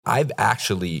I've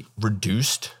actually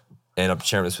reduced, and I'm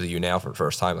sharing this with you now for the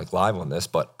first time, like live on this,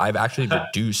 but I've actually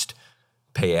reduced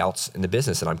payouts in the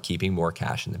business, and I'm keeping more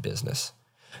cash in the business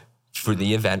for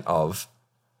the event of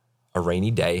a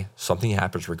rainy day, something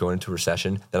happens, we're going into a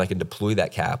recession, then I can deploy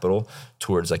that capital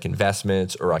towards like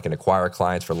investments, or I can acquire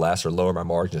clients for less or lower my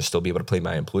margin and still be able to pay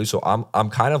my employees. So I'm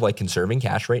kind of like conserving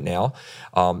cash right now,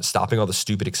 stopping all the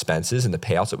stupid expenses and the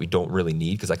payouts that we don't really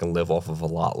need, because I can live off of a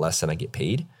lot less than I get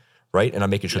paid. Right. And I'm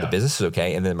making sure the business is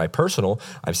okay. And then my personal,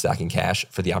 I'm stacking cash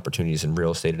for the opportunities in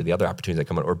real estate or the other opportunities that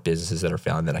come in, or businesses that are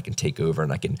found that I can take over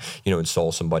and I can,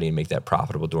 install somebody and make that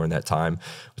profitable during that time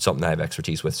with something that I have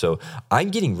expertise with. So I'm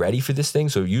getting ready for this thing.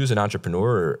 So you as an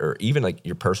entrepreneur, or even like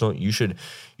your personal, you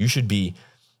should be,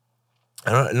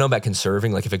 I don't know about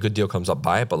conserving, like if a good deal comes up,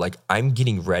 buy it, but like I'm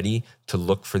getting ready to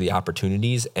look for the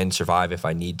opportunities and survive if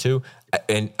I need to.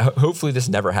 And hopefully this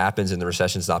never happens and the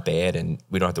recession's not bad and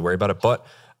we don't have to worry about it. But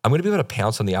I'm going to be able to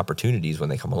pounce on the opportunities when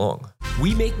they come along.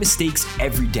 We make mistakes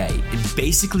every day in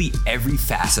basically every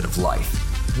facet of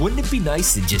life. Wouldn't it be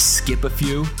nice to just skip a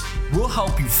few? We'll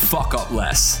help you fuck up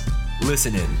less.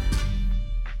 Listen in.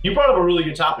 You brought up a really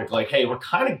good topic. Like, hey, we're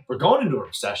going into a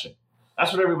recession.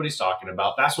 That's what everybody's talking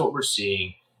about. That's what we're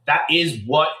seeing. That is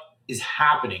what is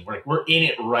happening. We're in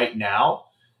it right now.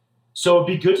 So it'd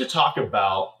be good to talk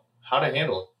about how to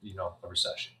handle, a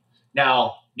recession.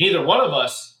 Now, neither one of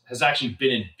us has actually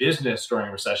been in business during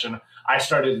a recession. I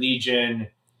started Legion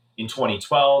in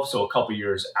 2012, so a couple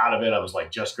years out of it. I was like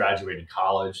just graduating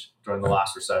college during the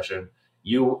last recession.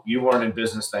 You weren't in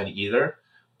business then either,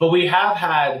 but we have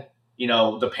had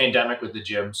the pandemic with the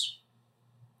gyms,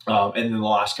 and in the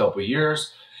last couple of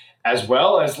years, as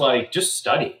well as like just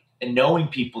studying and knowing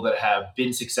people that have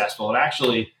been successful. And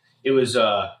actually, it was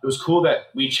cool that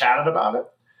we chatted about it,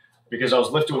 because I was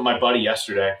lifting with my buddy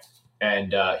yesterday.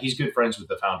 And he's good friends with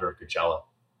the founder of Coachella.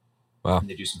 Wow. And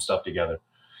they do some stuff together.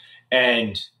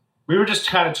 And we were just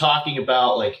kind of talking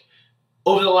about like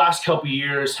over the last couple of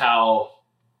years, how,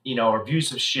 our views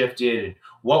have shifted and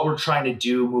what we're trying to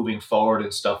do moving forward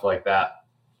and stuff like that.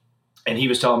 And he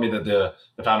was telling me that the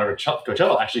founder of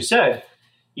Coachella actually said,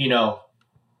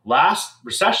 last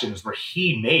recession is where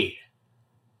he made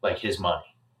like his money.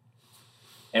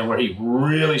 And where he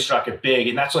really struck it big.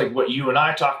 And that's like what you and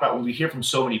I talk about when we hear from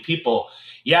so many people.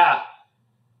 Yeah,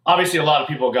 obviously a lot of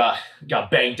people got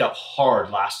banged up hard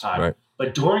last time. Right.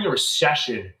 But during a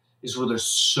recession is where there's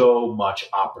so much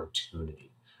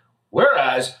opportunity.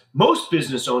 Whereas most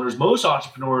business owners, most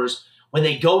entrepreneurs, when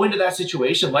they go into that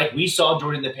situation, like we saw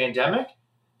during the pandemic,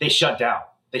 they shut down.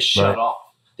 They shut off.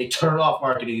 They turn off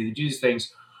marketing. They do these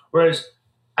things. Whereas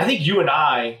I think you and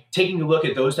I, taking a look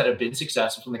at those that have been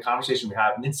successful from the conversation we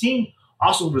have, and then seeing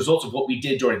also the results of what we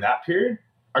did during that period,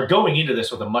 are going into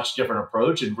this with a much different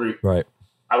approach. And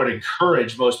I would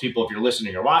encourage most people, if you're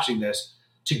listening or watching this,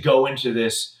 to go into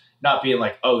this not being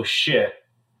like, oh shit,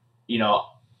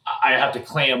 I have to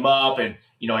clam up and,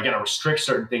 I got to restrict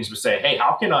certain things, but say, hey,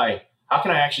 how can I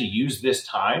actually use this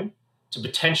time to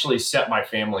potentially set my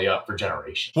family up for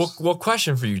generations? Well,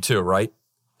 question for you too, right?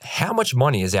 How much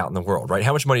money is out in the world, right?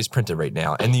 How much money is printed right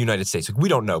now in the United States? Like, we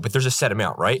don't know, but there's a set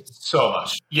amount, right? So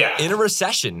much. Yeah. In a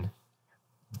recession,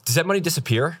 does that money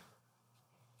disappear?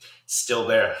 Still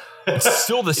there. It's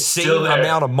still the same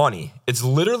amount of money. It's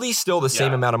literally still the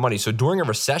same amount of money. So during a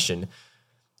recession,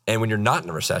 and when you're not in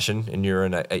a recession and you're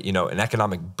in an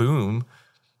economic boom,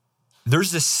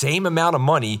 there's the same amount of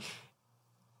money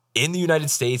in the United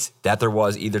States that there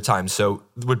was either time. So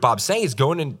what Bob's saying is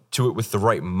going into it with the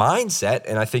right mindset.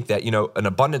 And I think that, an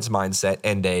abundance mindset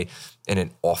and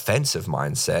an offensive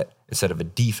mindset instead of a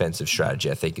defensive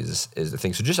strategy, I think is the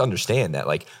thing. So just understand that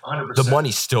like 100%. The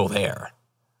money's still there.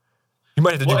 You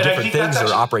might have to do different things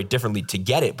or operate differently to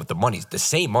get it, but the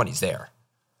same money's there.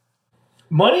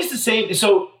 Money's the same.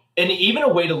 So, and even a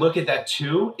way to look at that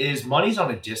too is money's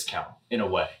on a discount in a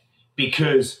way,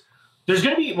 because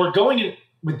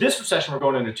with this recession, we're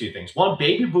going into two things. One,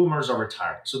 baby boomers are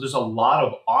retiring. So there's a lot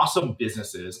of awesome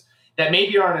businesses that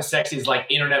maybe aren't as sexy as like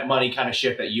internet money kind of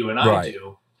shit that you and I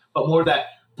do, but more that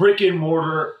brick and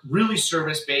mortar, really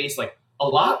service-based. Like a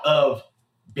lot of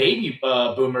baby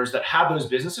boomers that have those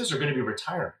businesses are going to be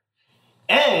retiring.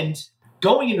 And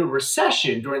going into a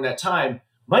recession during that time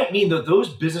might mean that those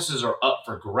businesses are up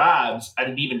for grabs at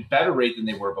an even better rate than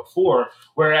they were before.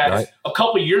 Whereas a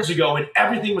couple of years ago, when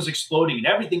everything was exploding and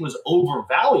everything was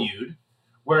overvalued,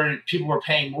 where people were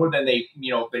paying more than they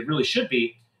really should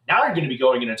be, now you're going to be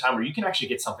going in a time where you can actually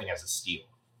get something as a steal.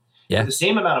 Yeah. The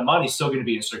same amount of money is still going to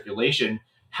be in circulation.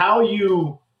 How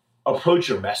you approach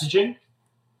your messaging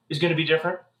is going to be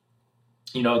different.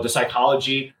 The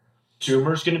psychology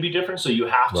consumer is going to be different. So you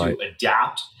have to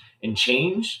adapt and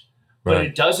change, but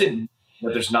it doesn't mean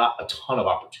that there's not a ton of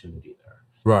opportunity there.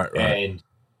 Right. And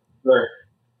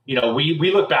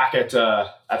we look back at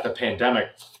the pandemic,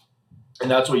 and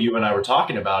that's what you and I were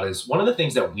talking about, is one of the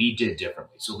things that we did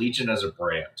differently. So Legion as a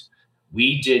brand,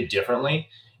 we did differently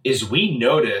is we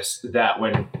noticed that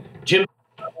when gyms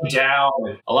went down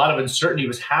and a lot of uncertainty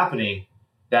was happening,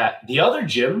 that the other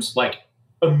gyms like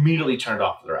immediately turned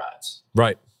off their ads.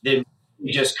 Right. They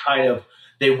just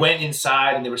they went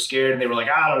inside and they were scared and they were like,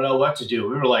 I don't know what to do.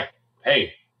 We were like,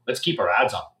 hey, let's keep our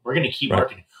ads on. We're going to keep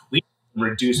marketing. We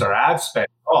reduce our ad spend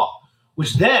at all,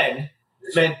 which then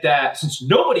meant that since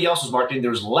nobody else was marketing,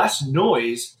 there was less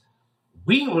noise.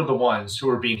 We were the ones who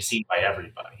were being seen by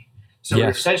everybody. So we're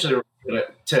essentially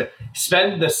to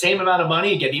spend the same amount of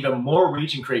money and get even more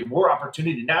reach and create more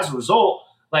opportunity. And as a result,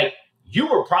 like you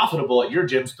were profitable at your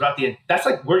gyms throughout that's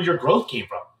like where your growth came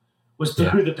from, was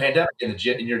through the pandemic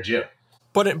in your gym.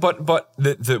 But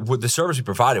the service we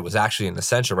provided was actually an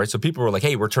essential, right? So people were like,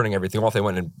 hey, we're turning everything off. They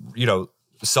went in,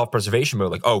 self-preservation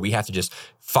mode, like, oh, we have to just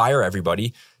fire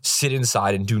everybody, sit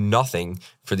inside and do nothing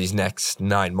for these next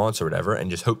 9 months or whatever, and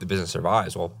just hope the business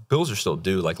survives. Well, bills are still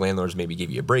due. Like landlords maybe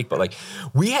give you a break, but like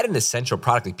we had an essential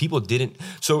product. Like people didn't.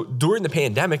 So during the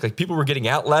pandemic, like people were getting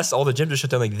out less. All the gyms were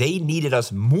shut down. Like they needed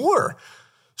us more.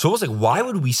 So it was like, why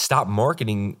would we stop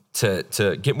marketing to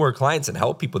get more clients and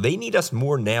help people? They need us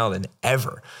more now than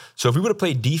ever. So if we would have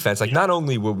played defense, like not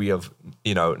only would we have,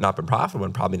 not been profitable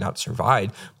and probably not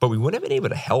survived, but we wouldn't have been able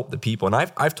to help the people. And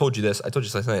I've told you this, I told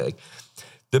you last night, like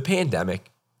the pandemic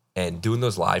and doing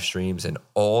those live streams and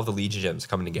all the Legion gyms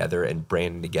coming together and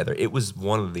branding together, it was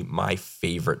one of my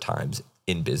favorite times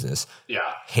in business. Yeah.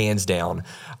 Hands down.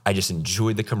 I just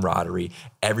enjoyed the camaraderie.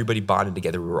 Everybody bonded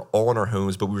together. We were all in our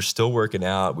homes, but we were still working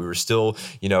out. We were still,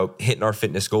 hitting our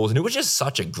fitness goals. And it was just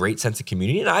such a great sense of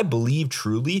community. And I believe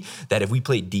truly that if we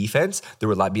played defense, there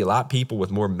would be a lot of people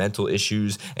with more mental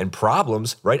issues and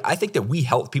problems, right? I think that we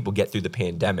helped people get through the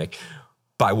pandemic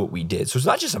by what we did. So it's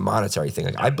not just a monetary thing.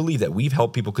 Like I believe that we've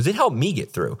helped people because it helped me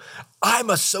get through. I'm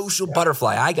a social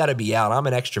butterfly. I got to be out. I'm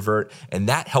an extrovert. And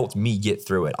that helped me get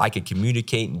through it. I could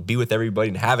communicate and be with everybody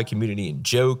and have a community and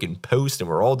joke and post. And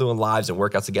we're all doing lives and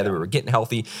workouts together. We were getting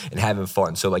healthy and having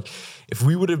fun. So like if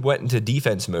we would have went into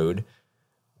defense mode,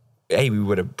 A, we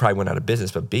would have probably went out of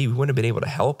business, but B, we wouldn't have been able to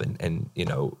help and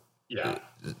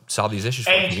solve these issues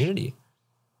for the community.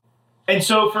 And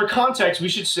so for context, we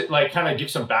should kind of give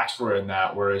some backstory on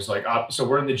that. Whereas so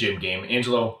we're in the gym game.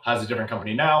 Angelo has a different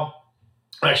company now.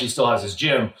 Actually still has his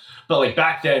gym. But like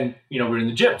back then, we were in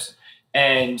the gyms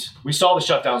and we saw the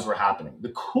shutdowns were happening. The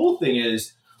cool thing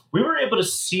is we were able to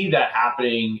see that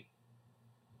happening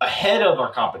ahead of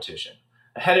our competition,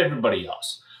 ahead of everybody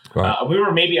else. Right. We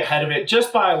were maybe ahead of it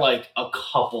just by like a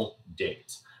couple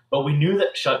days. But we knew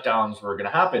that shutdowns were going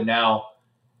to happen. Now,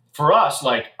 for us,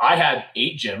 like I had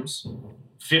 8 gyms,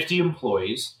 50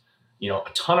 employees, a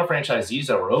ton of franchisees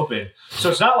that were open. So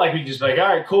it's not like we just like, all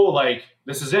right, cool. Like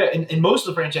this is it. And most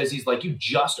of the franchisees, like you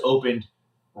just opened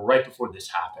right before this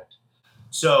happened.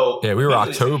 So yeah, we were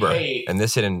October and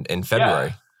this hit in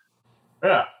February.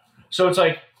 Yeah. So it's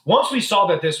like, once we saw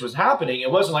that this was happening, it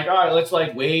wasn't like, all right, let's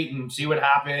like wait and see what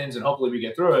happens. And hopefully we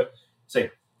get through it. It's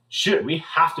like, shit, we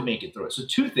have to make it through it. So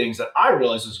 2 things that I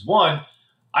realized is, one,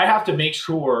 I have to make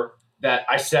sure that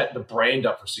I set the brand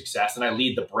up for success and I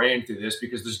lead the brand through this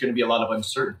because there's going to be a lot of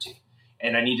uncertainty.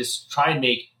 And I need to try and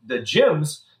make the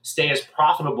gyms stay as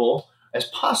profitable as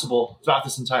possible throughout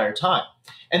this entire time.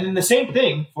 And then the same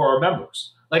thing for our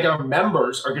members. Like our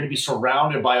members are going to be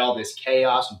surrounded by all this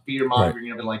chaos and fear mongering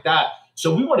and everything like that.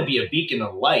 So we want to be a beacon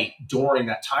of light during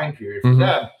that time period for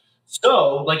them.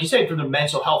 So like you say, for their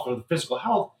mental health or the physical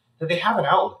health, that they have an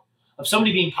outlet of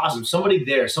somebody being positive, somebody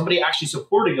there, somebody actually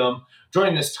supporting them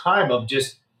during this time of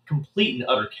just complete and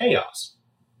utter chaos.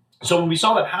 So when we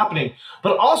saw that happening,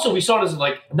 but also we saw it as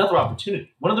like another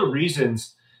opportunity. One of the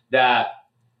reasons that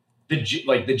the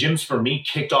gyms for me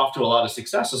kicked off to a lot of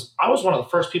success is I was one of the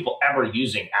first people ever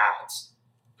using ads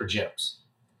for gyms.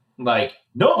 Like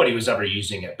nobody was ever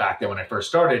using it back then when I first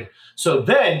started. So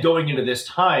then going into this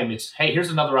time, it's, hey, here's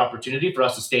another opportunity for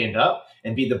us to stand up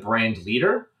and be the brand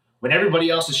leader. When everybody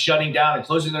else is shutting down and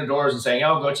closing their doors and saying,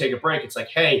 oh, go take a break. It's like,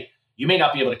 hey, you may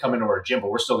not be able to come into our gym,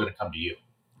 but we're still going to come to you.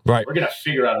 Right. We're going to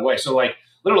figure out a way. So like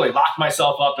literally locked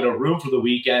myself up in a room for the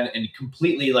weekend and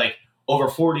completely like over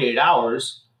 48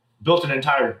 hours built an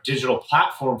entire digital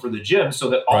platform for the gym so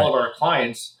that all of our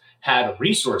clients had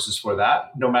resources for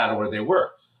that no matter where they were.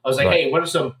 I was like, hey, what are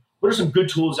some good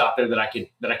tools out there that I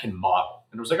can model?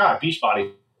 And it was like,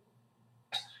 Beachbody,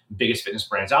 biggest fitness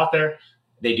brands out there.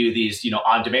 They do these,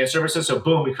 on-demand services. So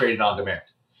boom, we created on-demand.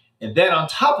 And then on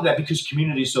top of that, because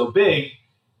community is so big,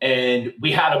 And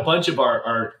we had a bunch of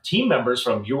our team members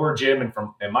from your gym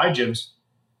and my gyms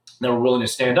that were willing to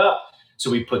stand up.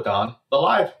 So we put on the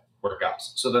live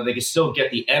workouts so that they could still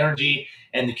get the energy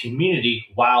and the community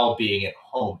while being at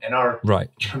home. And our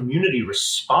community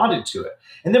responded to it.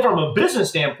 And then from a business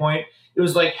standpoint, it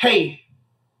was like, hey,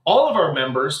 all of our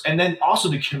members and then also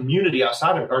the community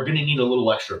outside of it are going to need a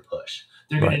little extra push.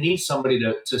 They're going to need somebody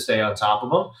to stay on top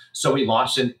of them. So we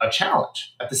launched a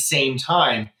challenge at the same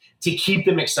time to keep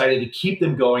them excited, to keep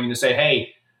them going, and to say,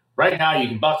 hey, right now you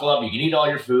can buckle up, you can eat all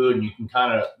your food, and you can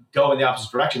kind of go in the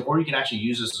opposite direction, or you can actually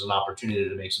use this as an opportunity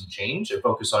to make some change and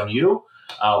focus on you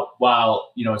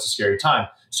while, it's a scary time.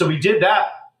 So we did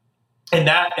that,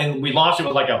 and we launched it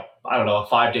with like a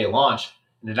 5-day launch,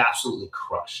 and it absolutely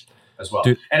crushed as well.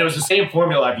 Dude. And it was the same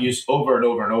formula I've used over and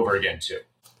over and over again too.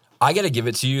 I got to give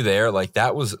it to you there. Like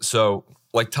that was so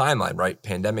like timeline, right?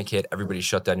 Pandemic hit, everybody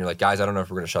shut down. You're like, guys, I don't know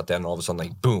if we're going to shut down. And all of a sudden,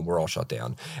 like, boom, we're all shut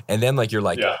down. And then like, you're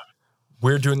like,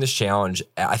 we're doing this challenge.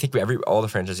 I think all the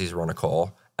franchisees were on a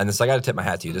call. And this, I got to tip my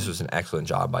hat to you. This was an excellent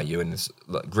job by you and this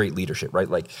great leadership, right?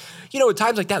 Like, at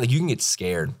times like that, like you can get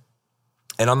scared.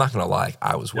 And I'm not going to lie,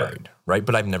 I was worried, right?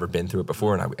 But I've never been through it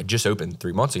before. And I just opened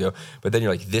 3 months ago. But then you're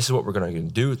like, this is what we're going to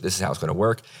do. This is how it's going to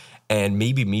work. And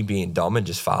maybe me being dumb and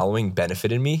just following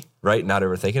benefited me, right? Not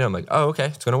overthinking it. I'm like, oh, okay,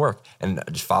 it's going to work. And I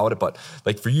just followed it. But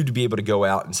like for you to be able to go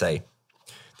out and say,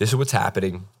 this is what's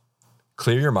happening,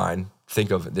 clear your mind, think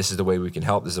of this is the way we can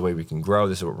help, this is the way we can grow,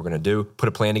 this is what we're going to do, put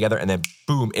a plan together, and then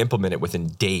boom, implement it within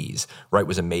days, right?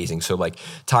 Was amazing. So like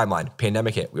timeline,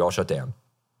 pandemic hit, we all shut down.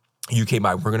 You came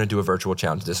by, we're going to do a virtual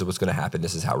challenge. This is what's going to happen.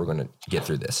 This is how we're going to get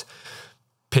through this.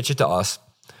 Pitch it to us.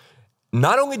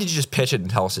 Not only did you just pitch it and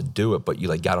tell us to do it, but you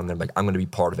like got on there like, I'm going to be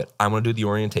part of it. I'm going to do the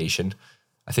orientation.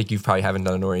 I think you probably haven't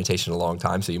done an orientation in a long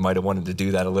time, so you might have wanted to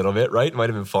do that a little bit, right? It might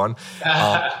have been fun.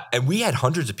 And we had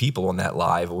hundreds of people on that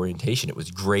live orientation. It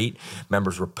was great.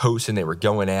 Members were posting. They were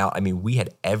going out. I mean, we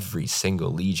had every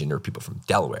single legion. There were people from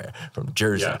Delaware, from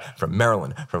Jersey, from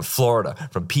Maryland, from Florida,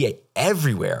 from PA,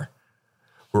 everywhere.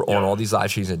 We're on all these live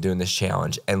streams and doing this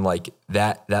challenge. And like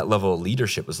that level of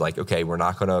leadership was like, okay, we're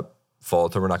not going to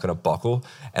falter, we're not going to buckle.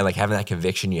 And like having that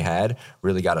conviction you had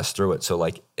really got us through it. So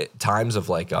like at times of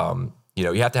like,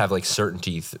 you have to have like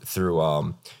certainty through,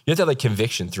 you have to have like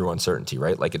conviction through uncertainty,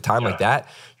 right? Like a time like that,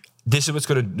 this is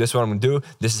what I'm going to do.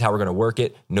 This is how we're going to work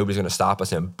it. Nobody's going to stop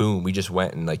us. And boom, we just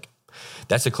went and like,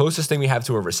 that's the closest thing we have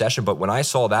to a recession. But when I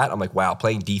saw that, I'm like, wow,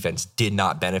 playing defense did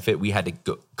not benefit. We had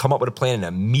to come up with a plan and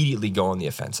immediately go on the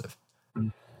offensive.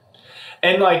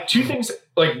 And like two things,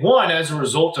 like one, as a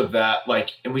result of that,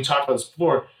 like, and we talked about this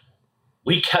before,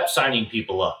 we kept signing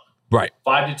people up. Right.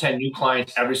 5 to 10 new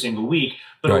clients every single week.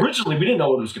 But originally we didn't know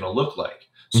what it was going to look like.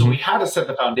 So we had to set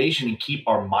the foundation and keep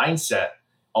our mindset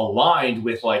aligned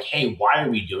with like, hey, why are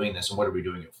we doing this and what are we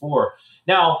doing it for?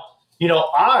 Now,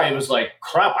 I was like,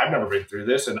 crap, I've never been through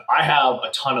this. And I have a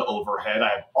ton of overhead. I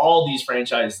have all these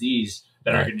franchisees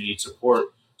that are going to need support.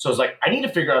 So I was like, I need to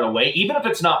figure out a way, even if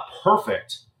it's not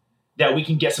perfect, that we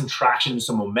can get some traction and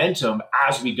some momentum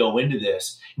as we go into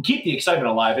this and keep the excitement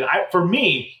alive. And for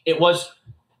me, it was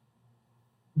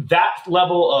that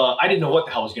level. I didn't know what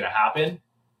the hell was going to happen,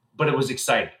 but it was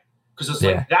exciting because it's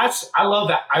like, I love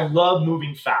that. I love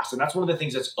moving fast. And that's one of the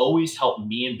things that's always helped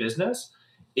me in business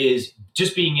is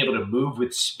just being able to move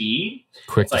with speed.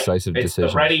 Quick, decisive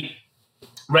decisions.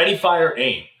 Ready, fire,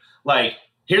 aim. Like,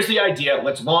 here's the idea.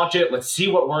 Let's launch it. Let's see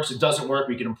what works. It doesn't work.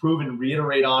 We can improve and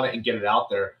reiterate on it and get it out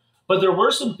there. But there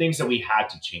were some things that we had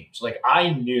to change. Like I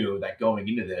knew that going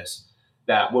into this,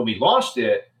 that when we launched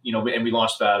it, and we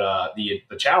launched that the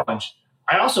challenge,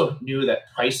 I also knew that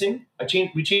pricing,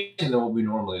 we changed than what we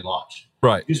normally launch.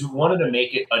 Right. Because we wanted to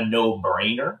make it a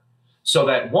no-brainer so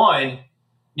that one,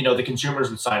 the consumers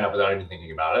would sign up without even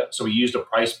thinking about it. So we used a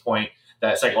price point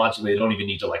that psychologically they don't even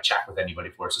need to like chat with anybody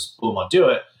for. It's just boom, I'll do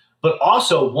it. But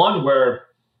also one where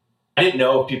I didn't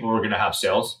know if people were going to have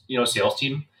sales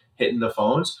team hitting the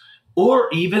phones, or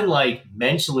even like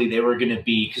mentally they were going to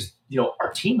be, because,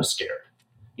 our team was scared.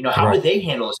 How would they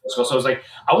handle this? So I was like,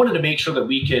 I wanted to make sure that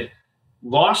we could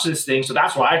launch this thing. So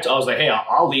that's why I was like, hey,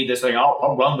 I'll lead this thing.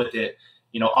 I'll run with it.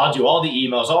 I'll do all the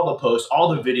emails, all the posts,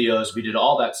 all the videos. We did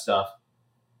all that stuff.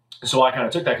 So I kind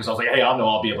of took that because I was like, hey, I know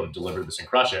I'll be able to deliver this and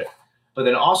crush it. But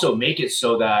then also make it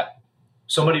so that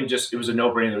somebody it was a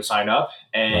no-brainer to sign up,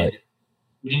 and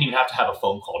we didn't even have to have a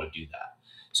phone call to do that.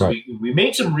 So we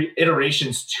made some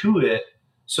iterations to it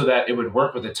so that it would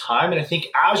work with the time. And I think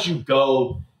as you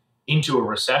go into a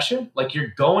recession, like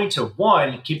you're going to,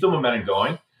 one, keep the momentum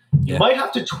going. You might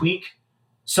have to tweak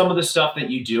some of the stuff that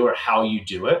you do or how you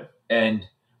do it.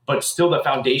 But still the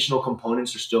foundational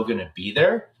components are still going to be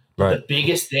there. Right. The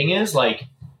biggest thing is like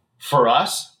for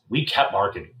us, we kept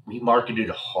marketing. We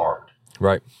marketed hard.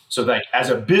 Right. So like as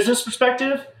a business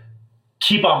perspective,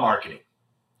 keep on marketing.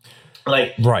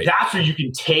 Like that's where you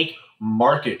can take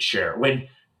market share. When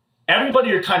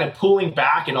everybody are kind of pulling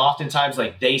back, and oftentimes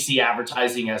like they see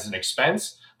advertising as an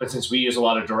expense, but since we use a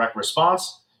lot of direct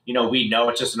response, we know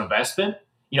it's just an investment.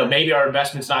 Maybe our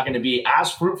investment's not going to be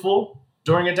as fruitful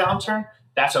during a downturn.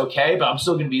 That's okay, but I'm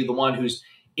still going to be the one who's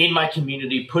in my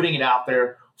community, putting it out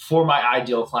there for my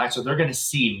ideal clients. So they're going to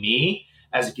see me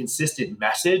as a consistent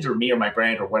message, or me or my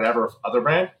brand or whatever other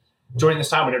brand during this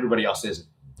time when everybody else isn't.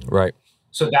 Right.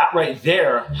 So that right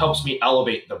there helps me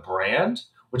elevate the brand,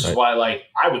 which is why like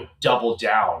I would double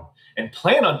down and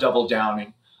plan on doubling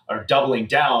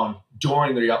down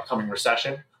during the upcoming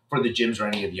recession for the gyms or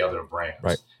any of the other brands.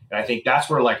 Right. And I think that's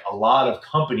where like a lot of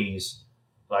companies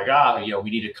like, we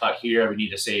need to cut here, we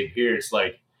need to save here. It's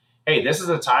like, hey, this is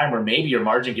a time where maybe your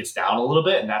margin gets down a little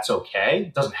bit, and that's okay.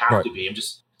 It doesn't have to be. I'm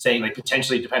just saying, like,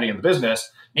 potentially, depending on the business,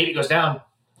 maybe it goes down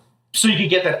so you can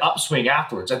get that upswing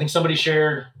afterwards. I think somebody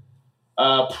shared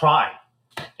Prime.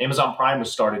 Amazon Prime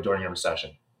was started during a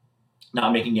recession.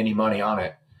 Not making any money on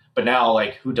it. But now,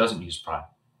 like, who doesn't use Prime?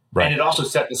 Right. And it also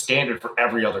set the standard for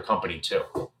every other company, too.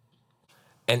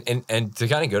 And to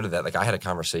kind of go to that, like, I had a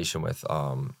conversation with,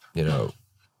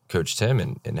 Coach Tim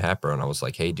in Happer, and I was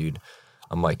like, hey, dude,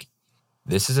 I'm like,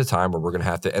 this is a time where we're going to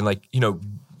have to, and like,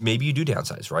 maybe you do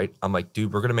downsize, right? I'm like,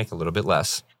 dude, we're going to make a little bit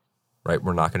less, right?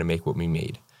 We're not going to make what we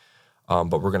made.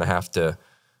 But we're going to have to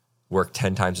work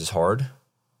 10 times as hard,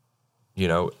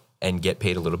 and get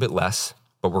paid a little bit less,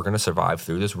 but we're going to survive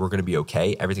through this. We're going to be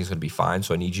okay. Everything's going to be fine.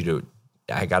 So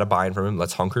I got a buy-in from him.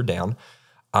 Let's hunker down.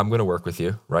 I'm going to work with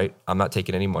you, right? I'm not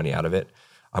taking any money out of it.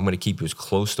 I'm going to keep you as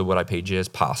close to what I paid you as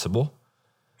possible.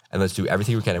 And let's do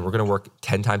everything we can. And we're going to work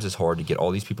 10 times as hard to get all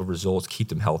these people results, keep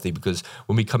them healthy, because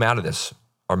when we come out of this,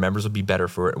 our members will be better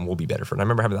for it and we'll be better for it. And I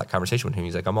remember having that conversation with him.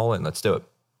 He's like, I'm all in. Let's do it.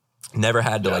 Never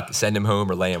had to like send him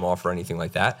home or lay him off or anything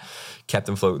like that. Kept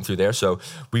him floating through there. So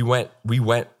we went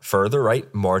further,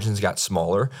 right? Margins got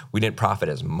smaller. We didn't profit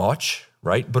as much,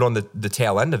 right? But on the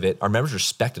tail end of it, our members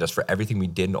respected us for everything we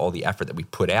did and all the effort that we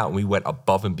put out. And we went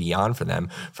above and beyond for them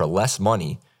for less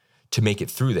money to make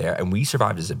it through there. And we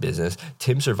survived as a business.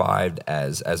 Tim survived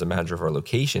as a manager of our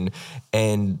location,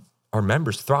 and our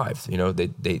members thrived.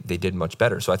 They did much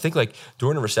better. So I think like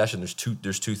during a recession,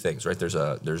 there's two things, right?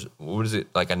 There's what is it,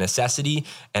 like a necessity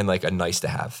and like a nice to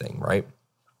have thing, right?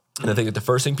 And I think that the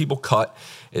first thing people cut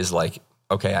is like,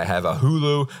 okay, I have a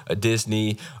Hulu, a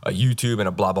Disney, a YouTube, and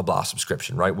a blah, blah, blah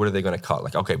subscription, right? What are they going to cut?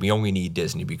 Like, okay, we only need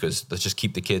Disney because let's just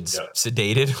keep the kids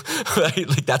sedated, right?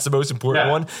 Like that's the most important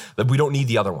one. That we don't need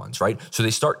the other ones, right? So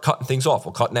they start cutting things off.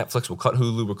 We'll cut Netflix, we'll cut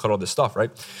Hulu, we'll cut all this stuff,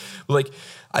 right? But like,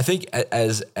 I think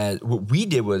as what we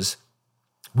did was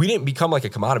we didn't become like a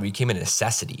commodity, we became a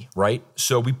necessity, right?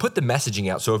 So we put the messaging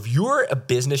out. So if you're a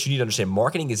business, you need to understand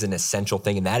marketing is an essential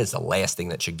thing, and that is the last thing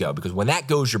that should go, because when that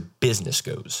goes, your business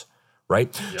goes.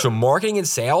 Right? Yep. So marketing and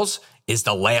sales is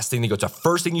the last thing that goes. It's the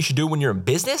first thing you should do when you're in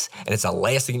business, and it's the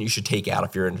last thing that you should take out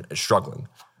if you're struggling,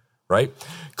 right?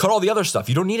 Cut all the other stuff.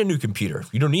 You don't need a new computer.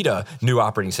 You don't need a new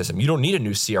operating system. You don't need a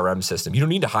new CRM system. You don't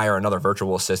need to hire another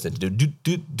virtual assistant to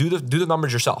do the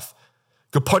numbers yourself.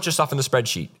 Go punch yourself in the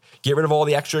spreadsheet. Get rid of all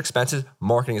the extra expenses.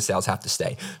 Marketing and sales have to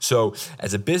stay. So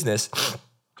as a business,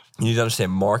 you need to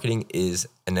understand marketing is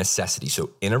a necessity.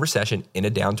 So in a recession, in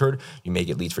a downturn, you may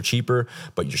get leads for cheaper,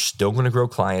 but you're still going to grow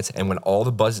clients. And when all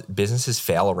the businesses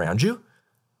fail around you,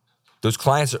 those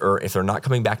clients are, if they're not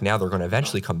coming back now, they're going to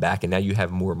eventually come back. And now you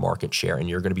have more market share and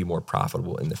you're going to be more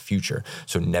profitable in the future.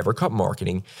 So never cut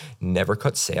marketing, never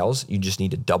cut sales. You just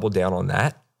need to double down on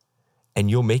that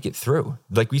and you'll make it through.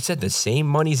 Like we said, the same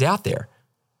money's out there.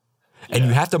 And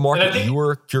you have to market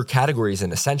your category as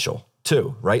an essential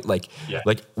too, right? Like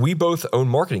we both own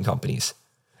marketing companies.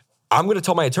 I'm going to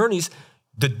tell my attorneys,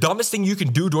 the dumbest thing you can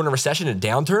do during a recession and a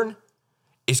downturn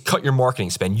is cut your marketing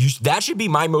spend. That should be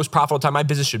my most profitable time. My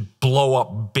business should blow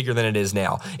up bigger than it is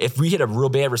now. If we hit a real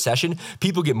bad recession,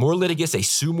 people get more litigious, they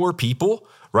sue more people,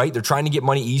 right? They're trying to get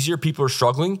money easier. People are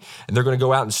struggling and they're going to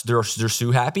go out and they're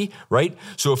sue happy, right?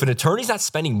 So if an attorney's not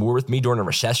spending more with me during a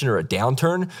recession or a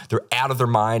downturn, they're out of their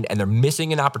mind and they're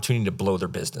missing an opportunity to blow their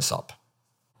business up.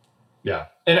 Yeah.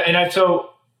 And so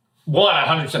one, I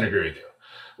 100% agree with you.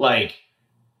 Like,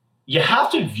 you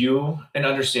have to view and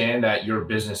understand that your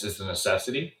business is a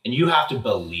necessity and you have to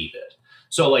believe it.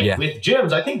 So like with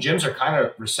gyms, I think gyms are kind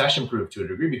of recession proof to a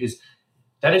degree because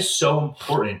that is so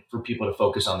important for people to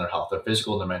focus on their health, their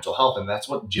physical and their mental health. And that's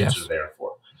what gyms are there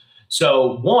for.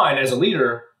 So one, as a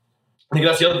leader, I think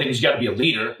that's the other thing is you got to be a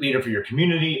leader for your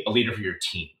community, a leader for your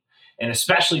team. And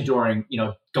especially during,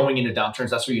 going into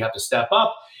downturns, that's where you have to step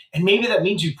up And maybe that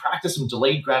means you practice some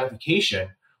delayed gratification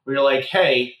where you're like,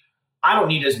 hey, I don't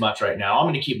need as much right now. I'm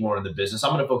going to keep more in the business.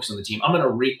 I'm going to focus on the team. I'm going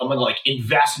to like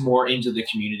invest more into the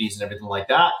communities and everything like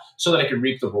that so that I can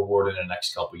reap the reward in the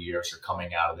next couple of years or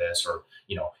coming out of this or,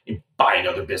 buying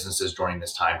other businesses during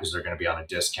this time because they're going to be on a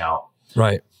discount.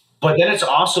 Right. But then it's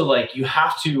also like you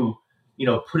have to,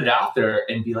 put it out there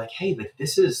and be like, hey, like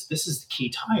this is the key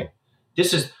time.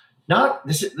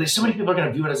 So many people are going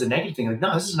to view it as a negative thing. Like,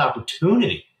 no, this is an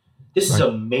opportunity. This is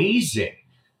amazing.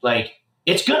 Like,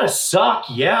 it's going to suck.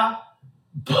 Yeah.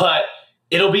 But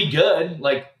it'll be good.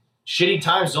 Like, shitty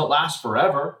times don't last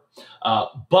forever.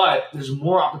 But there's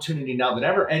more opportunity now than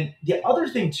ever. And the other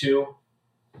thing too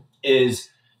is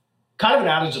kind of an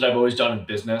adage that I've always done in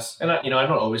business. And I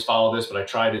don't always follow this, but I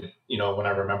try to, when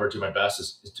I remember to my best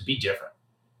is to be different.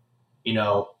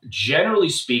 Generally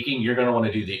speaking, you're going to want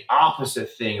to do the opposite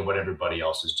thing of what everybody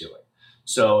else is doing.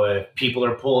 So if people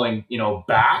are pulling,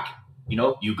 back,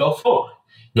 you go forward.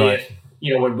 Right.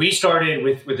 If, when we started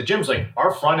with the gyms, like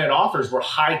our front end offers were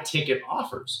high ticket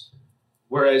offers,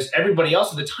 whereas everybody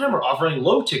else at the time were offering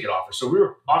low ticket offers. So we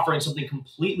were offering something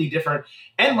completely different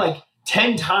and like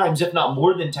 10 times, if not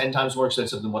more than 10 times more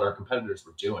expensive than what our competitors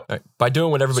were doing. Right. By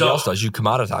doing what everybody else does, you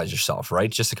commoditize yourself, right?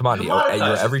 It's just a commodity.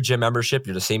 You're every gym membership,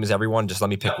 you're the same as everyone. Just let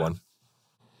me pick one.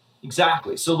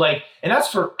 Exactly. So and that's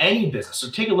for any business. So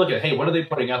take a look at, hey, what are they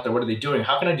putting out there? What are they doing?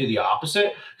 How can I do the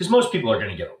opposite? Because most people are going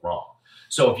to get it wrong.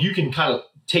 So if you can kind of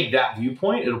take that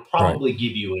viewpoint, it'll probably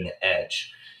give you an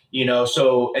edge,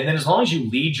 So, and then as long as you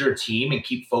lead your team and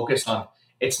keep focused on,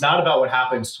 it's not about what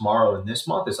happens tomorrow and this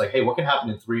month. It's like, hey, what can happen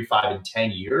in 3, 5, and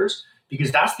 10 years? Because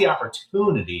that's the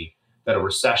opportunity that a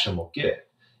recession will give.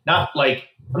 Not like,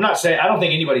 I'm not saying, I don't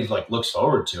think anybody like looks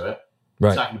forward to it. Right.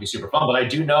 It's not going to be super fun, but I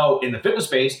do know in the fitness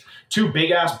space, 2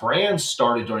 big ass brands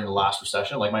started during the last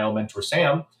recession. Like my old mentor,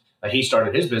 Sam, he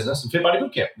started his business and Fit Body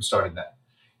Bootcamp started that,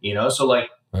 so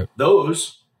like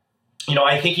those,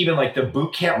 I think even like the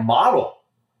boot camp model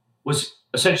was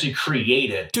essentially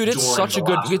created. Dude, it's such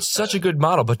a good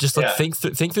model, but just like think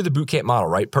through the boot camp model,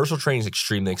 right? Personal training is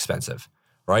extremely expensive,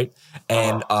 right?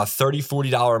 And a $30,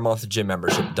 $40 a month gym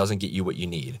membership doesn't get you what you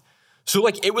need. So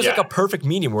like it was like a perfect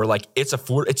medium where like it's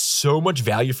so much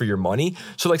value for your money.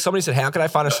 So like somebody said, how can I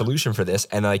find a solution for this?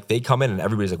 And like they come in and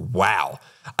everybody's like, wow,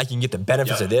 I can get the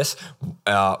benefits of this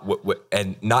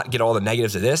and not get all the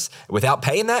negatives of this without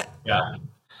paying that. Yeah.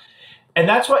 And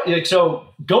that's what, like, so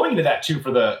going into that too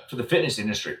for the fitness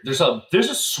industry, there's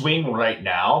a swing right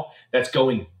now that's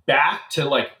going back to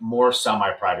like more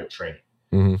semi-private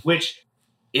training, which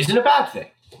isn't a bad thing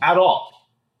at all.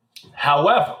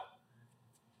 However,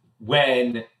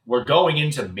 when we're going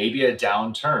into maybe a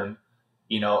downturn,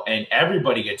 and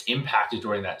everybody gets impacted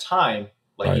during that time,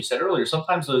 like you said earlier,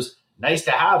 sometimes those nice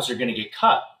to haves are going to get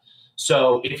cut.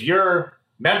 So if your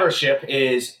membership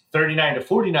is $39 to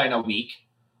 $49 a week,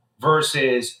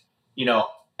 versus,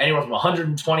 anywhere from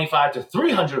 125 to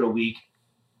 300 a week,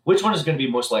 which one is going to be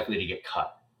most likely to get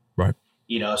cut? Right.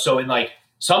 So in like,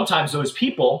 sometimes those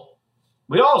people,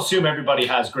 we all assume everybody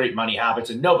has great money habits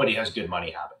and nobody has good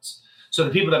money habits. So the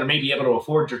people that are maybe able to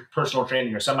afford your personal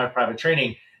training or semi-private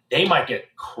training, they might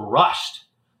get crushed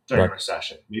during a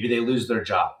recession. Maybe they lose their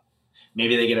job.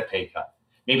 Maybe they get a pay cut.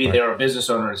 Maybe they're a business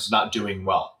owner that's not doing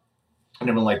well. And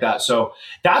everything like that. So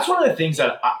that's one of the things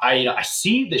that I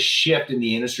see the shift in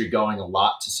the industry going a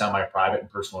lot to semi-private and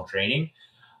personal training.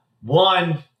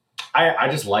 One, I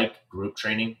just like group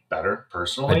training better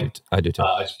personally. I do too.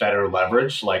 It's better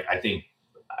leverage. Like I think,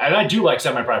 and I do like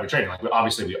semi-private training. Like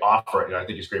obviously we offer it. I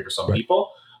think it's great for some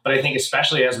people, but I think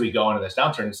especially as we go into this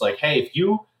downturn, it's like, hey,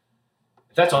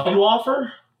 if that's all you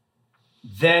offer,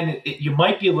 then you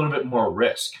might be a little bit more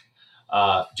risk.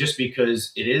 Just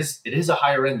because it is a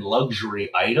higher end luxury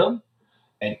item.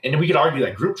 And we could argue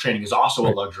that group training is also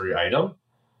a luxury item.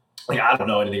 Like, I don't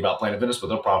know anything about Planet Fitness, but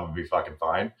they'll probably be fucking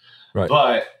fine. Right.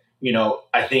 But,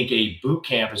 I think a boot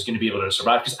camp is going to be able to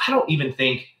survive because I don't even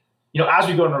think, as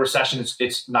we go into a recession,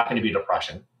 it's not going to be a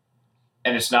depression.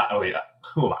 And it's not, I'm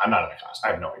not in a class. I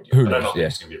have no idea. I don't think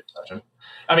it's going to be a recession.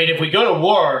 I mean, if we go to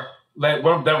war, then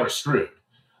we're screwed,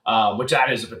 which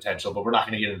that is a potential, but we're not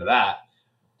going to get into that.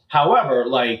 However,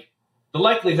 like the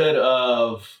likelihood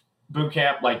of boot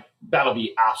camp, like that'll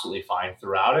be absolutely fine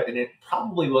throughout it. And it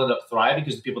probably will end up thriving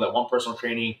because the people that want personal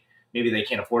training, maybe they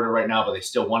can't afford it right now, but they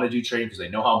still want to do training because they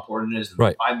know how important it is. And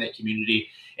they find that community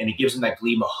and it gives them that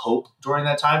gleam of hope during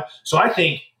that time. So I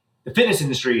think the fitness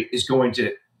industry is going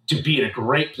to be in a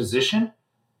great position.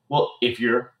 Well, if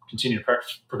you're continue to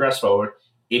progress forward,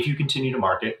 if you continue to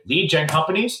market, lead gen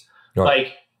companies,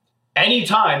 like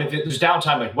anytime, if there's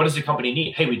downtime, like what does the company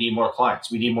need? Hey, we need more clients.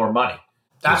 We need more money.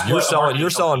 That's You're what a selling,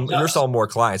 marketing company you're does. selling more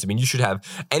clients. I mean, you should have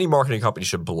any marketing company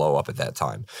should blow up at that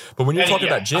time. But when you're talking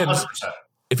about gyms, 100%.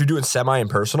 if you're doing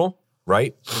semi-impersonal,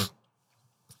 right?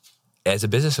 As a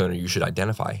business owner, you should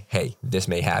identify, hey, this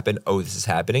may happen. Oh, this is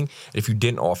happening. And if you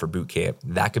didn't offer boot camp,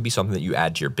 that could be something that you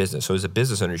add to your business. So as a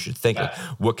business owner, you should think, like,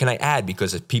 what can I add?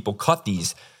 Because if people cut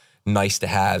these nice to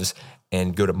haves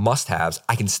and go to must haves,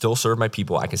 I can still serve my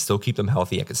people. I can still keep them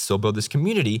healthy. I can still build this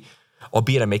community,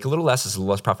 albeit I make a little less, it's a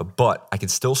little less profit, but I can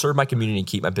still serve my community and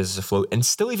keep my business afloat and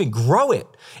still even grow it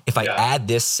if I add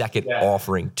this second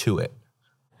offering to it.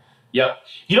 Yep.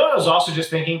 You know what I was also just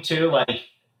thinking too? Like,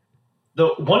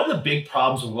 one of the big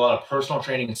problems with a lot of personal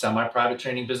training and semi-private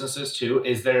training businesses too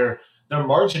is their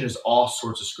margin is all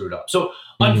sorts of screwed up. So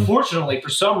unfortunately, for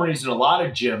some reason, a lot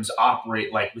of gyms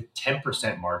operate like with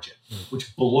 10% margin,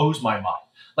 which blows my mind.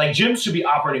 Like, gyms should be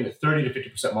operating with 30 to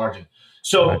 50% margin.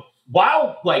 So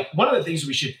while, like, one of the things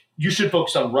you should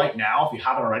focus on right now, if you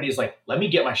haven't already, is like, let me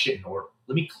get my shit in order.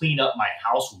 Let me clean up my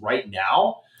house right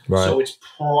now. So it's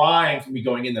prime for me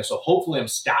going in there. So hopefully I'm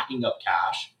stacking up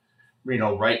cash,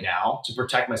 right now to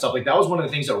protect myself. Like, that was one of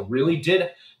the things that really did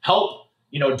help,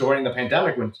 during the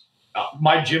pandemic when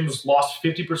my gyms lost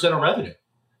 50% of revenue.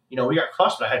 We got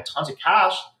crushed, but I had tons of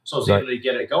cash. So I was able to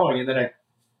get it going. And then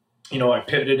I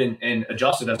pivoted and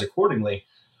adjusted as accordingly.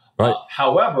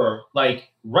 However, like,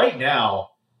 right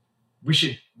now, we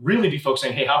should really be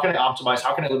focusing, hey, how can I optimize?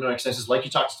 How can I limit my expenses? Like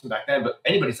you talked to them back then, but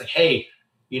anybody's like, hey,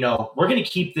 we're going to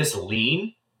keep this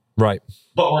lean, but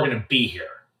we're going to be here.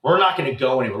 We're not going to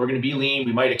go anywhere. We're going to be lean.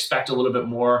 We might expect a little bit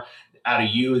more out of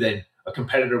you than a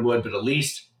competitor would, but at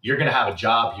least you're going to have a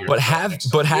job here. But have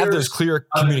those clear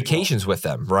communications with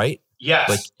them, right? Yes.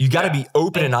 Like, you got to be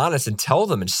open and honest and tell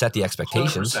them and set the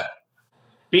expectations. 100%.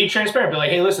 Be transparent. Be like,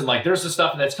 hey, listen, like, there's this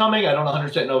stuff that's coming. I don't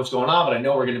 100% know what's going on, but I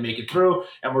know we're going to make it through.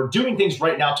 And we're doing things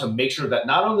right now to make sure that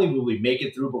not only will we make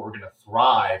it through, but we're going to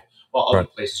thrive while other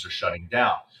places are shutting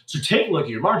down. So take a look at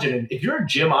your margin. And if you're a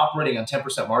gym operating on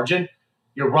 10% margin,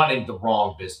 you're running the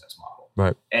wrong business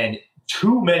model. And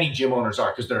too many gym owners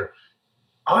are, because they're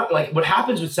like, what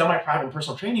happens with semi-private and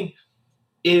personal training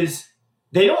is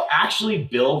they don't actually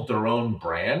build their own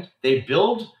brand. They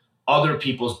build other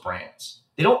people's brands.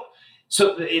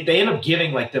 So they end up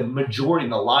giving like the majority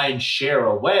and the lion's share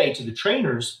away to the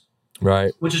trainers,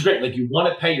 which is great. Like, you want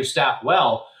to pay your staff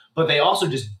well, but they also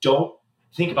just don't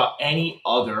think about any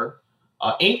other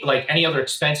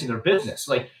expense in their business.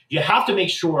 Like, you have to make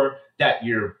sure that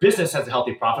your business has a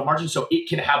healthy profit margin so it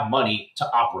can have money to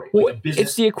operate. Well,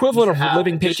 it's the equivalent of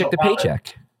living paycheck to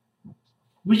paycheck.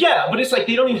 Well, yeah, but it's like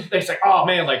they don't even. It's like, oh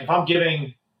man, like, if I'm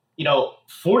giving,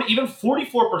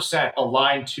 44%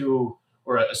 aligned to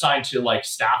or assigned to like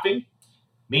staffing,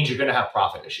 means you're going to have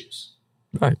profit issues.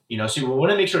 So we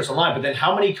want to make sure it's aligned. But then,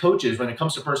 how many coaches, when it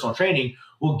comes to personal training,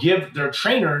 will give their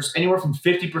trainers anywhere from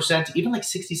 50% to even like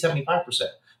 60, 75%?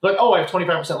 Like, oh, I have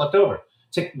 25% left over.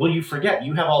 It's like, well, you forget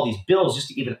you have all these bills just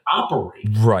to even operate.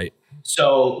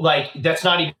 So like, that's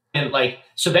not even like,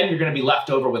 so then you're going to be left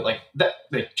over with like that,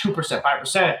 like 2%,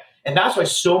 5%. And that's why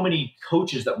so many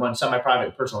coaches that run semi-private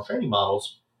and personal training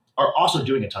models are also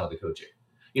doing a ton of the coaching,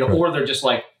 or they're just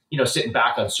like, sitting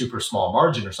back on super small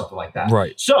margin or something like that.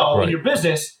 So in your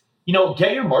business,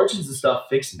 get your margins and stuff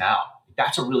fixed now.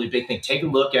 That's a really big thing. Take a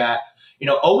look at,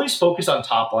 always focus on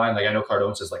top line. Like, I know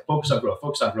Cardone says, like, focus on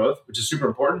growth, which is super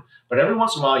important. But every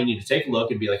once in a while, you need to take a look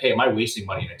and be like, hey, am I wasting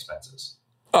money in expenses?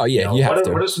 Oh, yeah, you have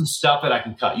to. What are some stuff that I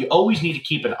can cut? You always need to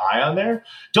keep an eye on there.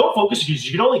 Don't focus, because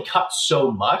you can only cut so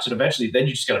much. And eventually, then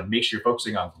you just got to make sure you're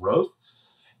focusing on growth.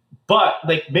 But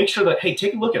like, make sure that, hey,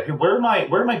 take a look at, hey, where am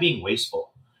I being wasteful?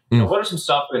 What are some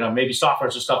stuff, maybe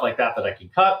softwares or stuff like that I can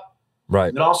cut?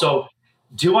 And then also,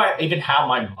 do I even have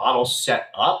my model set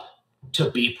up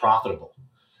to be profitable?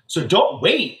 So don't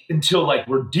wait until like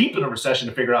we're deep in a recession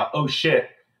to figure out, oh shit,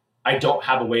 I don't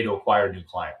have a way to acquire new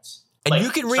clients. And like, you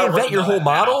can reinvent your whole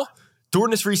model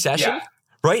during this recession,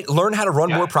 right? Learn how to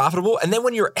run more profitable. And then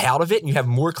when you're out of it and you have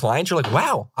more clients, you're like,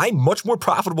 wow, I'm much more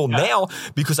profitable now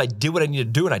because I did what I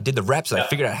needed to do and I did the reps and I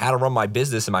figured out how to run my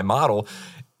business and my model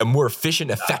a more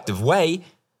efficient, effective way.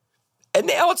 And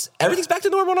now everything's back to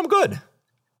normal and I'm good.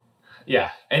 Yeah.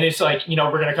 And it's like, we're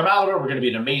going to come out of it. We're going to be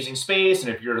in an amazing space.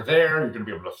 And if you're there, you're going to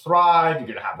be able to thrive. You're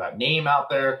going to have that name out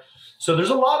there. So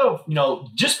there's a lot of,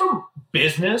 just from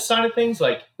business side of things,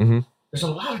 like there's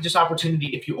a lot of just opportunity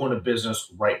if you own a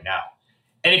business right now.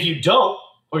 And if you don't,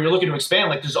 or you're looking to expand,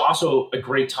 like, there's also a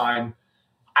great time.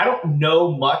 I don't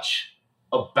know much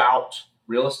about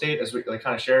real estate, as we like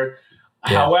kind of shared.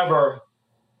 However,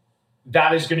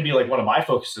 that is going to be like one of my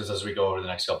focuses as we go over the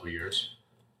next couple of years.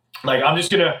 Like, I'm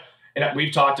just going to, and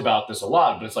we've talked about this a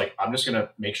lot, but it's like, I'm just going to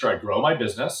make sure I grow my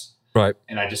business. Right.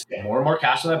 And I just get more and more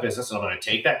cash in that business. And I'm going to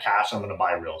take that cash. And I'm going to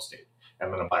buy real estate. I'm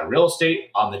going to buy real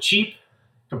estate on the cheap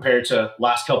compared to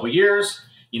last couple of years,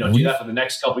 do that for the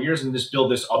next couple of years and just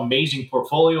build this amazing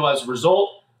portfolio as a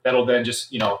result. That'll then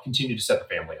just, continue to set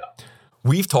the family up.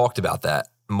 We've talked about that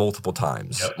multiple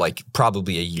times, like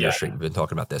probably a year straight. We've been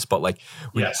talking about this, but like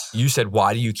you said,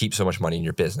 why do you keep so much money in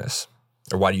your business?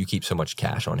 Or why do you keep so much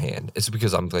cash on hand? It's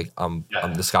because I'm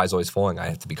the sky's always falling. I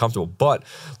have to be comfortable. But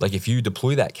like if you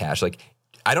deploy that cash, like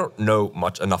I don't know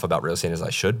enough about real estate as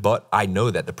I should, but I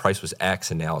know that the price was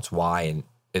X and now it's Y and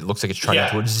it looks like it's trending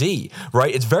towards Z,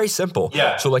 right? It's very simple.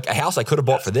 Yeah. So like a house I could have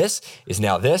bought for this is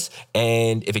now this.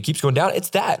 And if it keeps going down, it's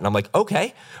that. And I'm like,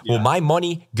 okay, well, my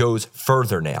money goes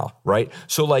further now, right?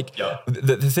 So like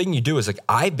the thing you do is like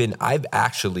I've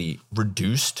actually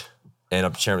reduced, and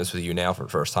I'm sharing this with you now for the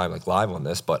first time, like live on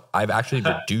this, but I've actually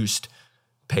reduced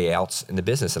payouts in the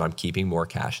business and I'm keeping more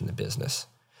cash in the business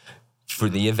for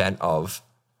the event of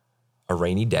a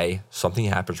rainy day, something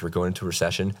happens, we're going into a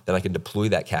recession, then I can deploy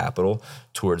that capital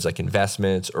towards like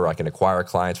investments, or I can acquire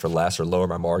clients for less or lower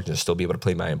my margin and still be able to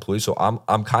pay my employees. So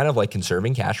I'm kind of like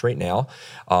conserving cash right now,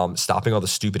 stopping all the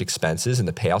stupid expenses and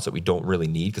the payouts that we don't really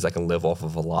need because I can live off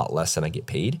of a lot less than I get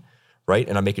paid. Right.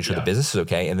 And I'm making sure the business is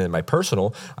okay. And then my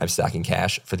personal, I'm stacking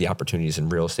cash for the opportunities in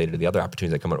real estate or the other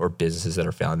opportunities that come out, or businesses that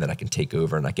are found that I can take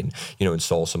over and I can,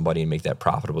 install somebody and make that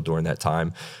profitable during that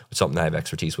time with something that I have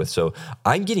expertise with. So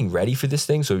I'm getting ready for this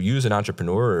thing. So you as an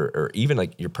entrepreneur or even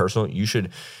like your personal, you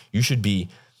should be,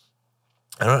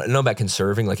 I don't know about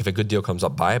conserving, like if a good deal comes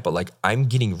up, buy it, but like I'm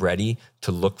getting ready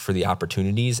to look for the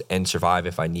opportunities and survive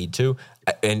if I need to.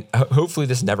 And hopefully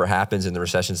this never happens and the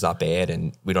recession's not bad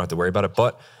and we don't have to worry about it,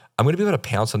 but I'm going to be able to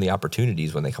pounce on the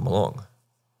opportunities when they come along.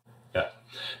 Yeah.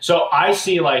 So I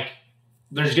see like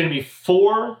there's going to be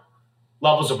 4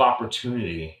 levels of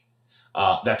opportunity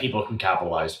that people can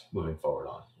capitalize moving forward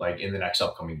on, like in the next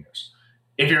upcoming years.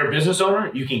 If you're a business owner,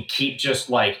 you can keep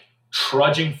just like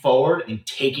trudging forward and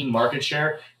taking market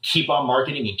share, keep on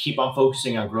marketing and keep on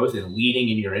focusing on growth and leading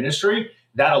in your industry.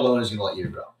 That alone is going to let you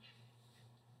grow.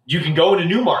 You can go into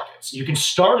new markets. You can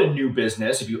start a new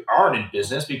business if you aren't in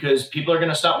business because people are going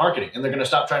to stop marketing and they're going to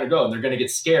stop trying to grow and they're going to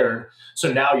get scared.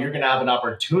 So now you're going to have an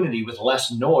opportunity with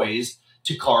less noise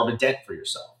to carve a dent for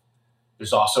yourself.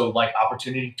 There's also like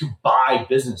opportunity to buy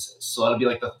businesses. So that'll be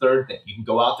like the third thing. You can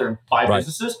go out there and buy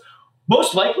businesses,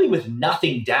 most likely with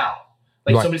nothing down.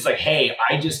 Like somebody's like, hey,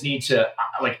 I just need to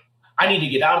I need to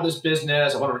get out of this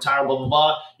business. I want to retire, blah, blah,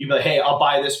 blah. You'd be like, hey, I'll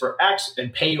buy this for X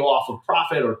and pay you off of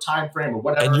profit or time frame or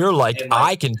whatever. And you're like,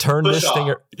 I can turn this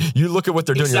thing. You look at what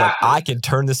they're doing. You're like, I can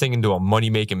turn this thing into a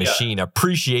money-making machine.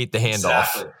 Appreciate the handoff.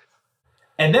 Exactly.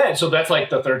 And then, so that's like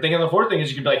the third thing. And the fourth thing is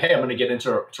you can be like, hey, I'm going to get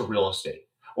into real estate.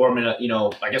 Or I'm going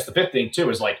to, I guess the fifth thing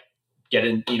too is like get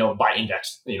in, buy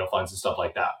index, funds and stuff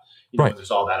like that.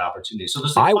 There's all that opportunity. So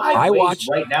there's like 5 ways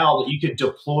right now that you could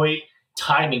deploy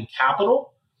time and capital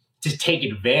to take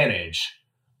advantage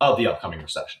of the upcoming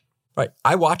recession. Right.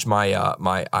 I watch my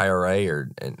my IRA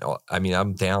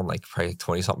I'm down like probably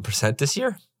 20-something% this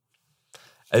year.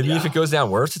 I mean, if it goes down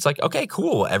worse, it's like, okay,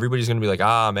 cool. Everybody's going to be like,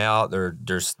 I'm out.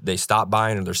 They stop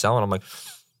buying or they're selling. I'm like,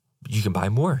 you can buy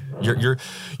more. You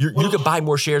can buy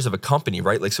more shares of a company,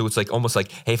 right? Like, so it's like almost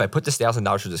like, hey, if I put this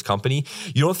 $1,000 for this company,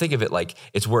 you don't think of it like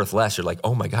it's worth less. You're like,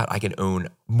 oh my God, I can own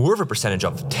more of a percentage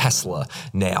of Tesla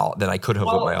now than I could have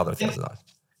with my other $1,000.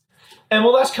 And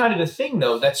that's kind of the thing,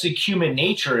 though. That's the human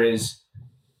nature is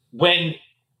when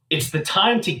it's the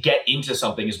time to get into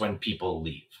something is when people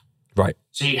leave. Right.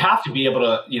 So you have to be able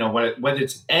to, whether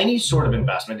it's any sort of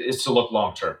investment, is to look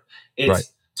long term.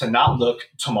 It's to not look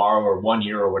tomorrow or 1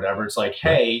 year or whatever. It's like,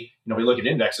 hey, we look at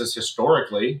indexes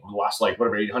historically over the last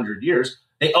 800 years,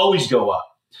 they always go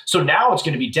up. So now it's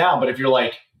going to be down. But if you're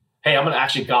like, hey, I'm going to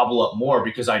actually gobble up more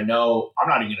because I know I'm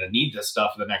not even going to need this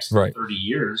stuff for the next 30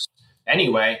 years.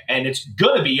 Anyway, and it's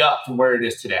going to be up from where it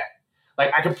is today.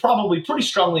 Like I could probably pretty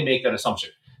strongly make that assumption.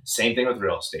 Same thing with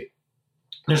real estate.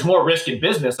 There's more risk in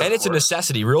business. And it's a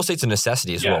necessity. Real estate's a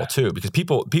necessity as well, too, because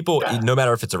people, no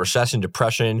matter if it's a recession,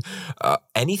 depression,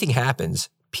 anything happens,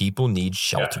 people need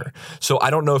shelter. So I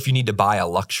don't know if you need to buy a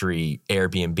luxury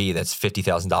Airbnb that's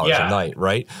 $50,000 a night,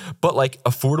 right? But like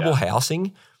affordable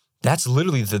housing, that's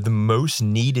literally the most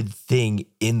needed thing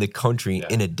in the country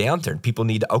in a downturn. People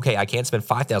need, okay, I can't spend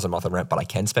 $5,000 a month on rent, but I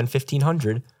can spend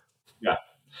 $1,500. Yeah.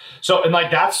 So, and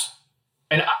like that's,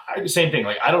 and same thing.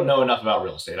 Like I don't know enough about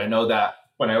real estate. I know that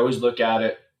when I always look at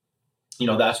it,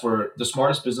 that's where the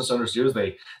smartest business owners do is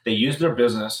they use their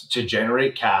business to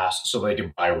generate cash so they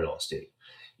can buy real estate.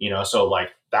 So like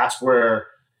that's where,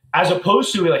 as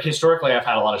opposed to like historically, I've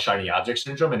had a lot of shiny object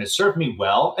syndrome and it served me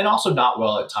well and also not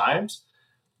well at times.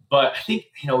 But I think,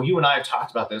 you and I have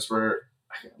talked about this where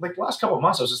like the last couple of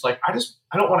months, I was just like, I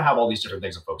don't want to have all these different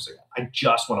things I'm focusing on. I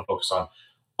just want to focus on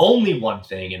only one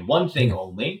thing and one thing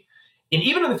only. And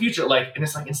even in the future, like, and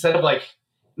it's like, instead of like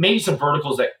maybe some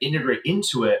verticals that integrate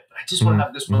into it, I just want to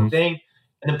have this one thing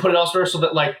and then put it elsewhere so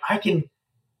that like I can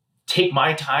take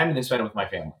my time and then spend it with my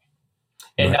family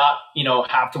and not,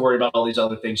 have to worry about all these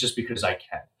other things just because I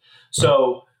can.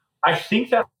 So I think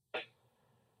that,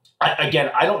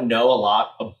 again, I don't know a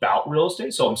lot about real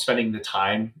estate, so I'm spending the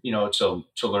time, to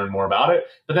learn more about it.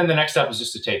 But then the next step is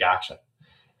just to take action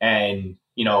and,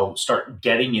 start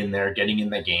getting in there, getting in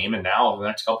the game. And now the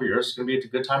next couple of years is going to be a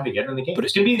good time to get in the game.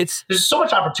 But there's so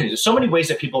much opportunity. There's so many ways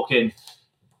that people can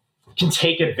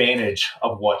take advantage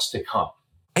of what's to come.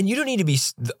 And you don't need to be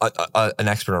an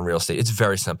expert on real estate. It's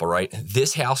very simple, right?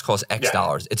 This house costs X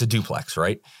dollars. It's a duplex,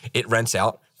 right? It rents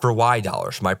out for Y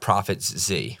dollars. My profit's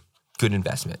Z. Good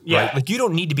investment, right? Like you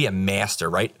don't need to be a master,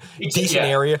 right? Decent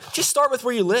area. Just start with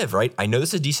where you live, right? I know this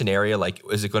is a decent area. Like,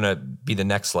 is it going to be the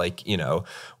next, like,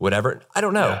 whatever? I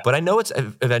don't know, but I know it's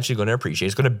eventually going to appreciate.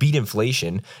 It's going to beat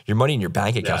inflation. Your money in your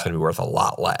bank account is going to be worth a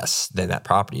lot less than that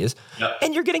property is,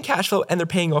 and you're getting cash flow, and they're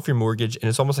paying off your mortgage, and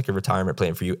it's almost like a retirement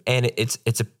plan for you. And it's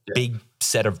a big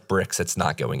set of bricks that's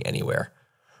not going anywhere.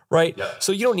 Right.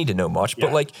 So you don't need to know much,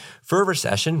 but like for a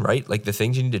recession, right? Like the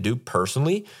things you need to do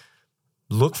personally,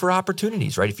 look for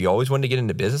opportunities, right? If you always wanted to get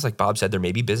into business, like Bob said, there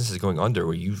may be businesses going under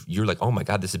where you're like, oh my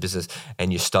God, this is a business.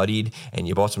 And you studied and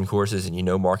you bought some courses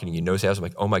and marketing, sales. I'm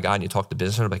like, oh my God. And you talk to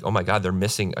business and I'm like, oh my God, they're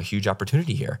missing a huge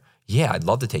opportunity here. Yeah, I'd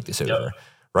love to take this over.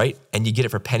 Right. And you get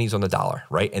it for pennies on the dollar.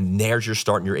 Right. And there's your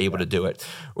start and you're able to do it.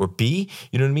 Or B,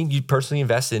 you know what I mean? You personally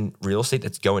invest in real estate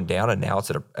that's going down and now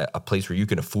it's at a place where you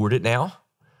can afford it now.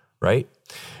 Right.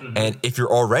 And if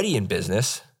you're already in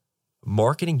business,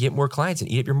 market and get more clients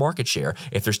and eat up your market share.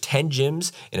 If there's 10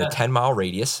 gyms in a 10-mile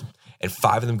radius and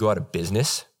 5 of them go out of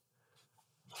business,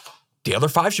 the other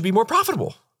 5 should be more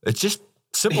profitable. It's just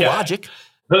simple logic.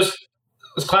 Those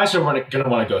clients are going to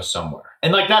want to go somewhere.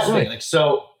 And like, that's the thing. Like,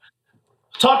 so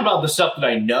talk about the stuff that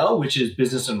I know, which is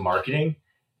business and marketing.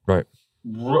 Right.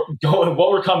 What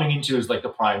we're coming into is like the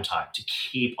prime time to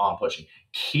keep on pushing,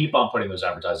 keep on putting those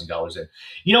advertising dollars in,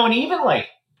 and even like,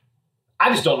 I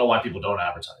just don't know why people don't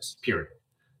advertise, period.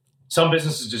 Some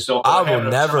businesses just don't. I will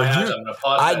never.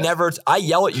 I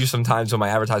yell at you sometimes when my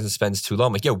advertising spends too low.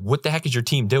 I'm like, yo, what the heck is your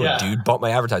team doing, dude? Bump my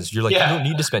advertisers. You're like, you don't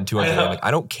need to spend $200. I'm like, I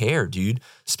don't care, dude.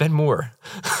 Spend more.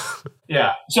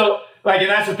 So like, and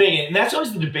that's the thing. And that's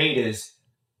always the debate is,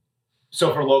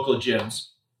 so for local gyms,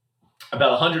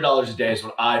 about $100 a day is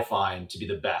what I find to be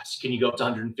the best. Can you go up to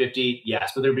 150?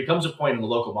 Yes. But there becomes a point in the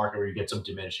local market where you get some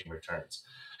diminishing returns.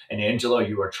 And Angelo,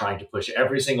 you are trying to push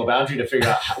every single boundary to figure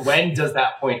out when does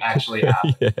that point actually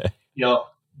happen.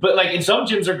 But like in some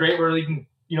gyms are great where you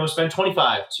can, spend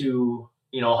 $25 to,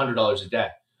 $100 a day.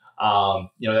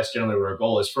 That's generally where our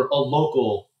goal is for a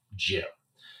local gym.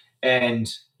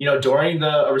 And, during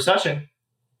a recession,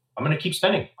 I'm going to keep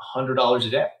spending $100 a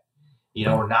day.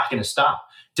 We're not going to stop.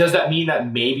 Does that mean that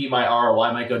maybe my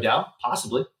ROI might go down?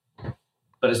 Possibly.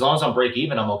 But as long as I'm break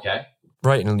even, I'm okay.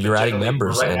 Right. And you're adding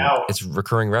members and it's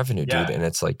recurring revenue, dude. And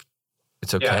it's like,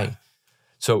 it's okay.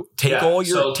 So take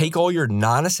all your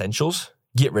non-essentials,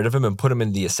 get rid of them and put them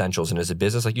in the essentials. And as a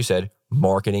business, like you said,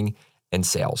 marketing and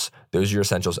sales, those are your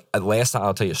essentials. Last time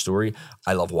I'll tell you a story.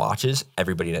 I love watches.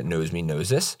 Everybody that knows me knows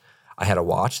this. I had a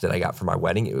watch that I got for my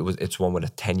wedding. It's one with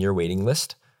a 10-year waiting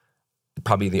list.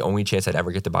 Probably the only chance I'd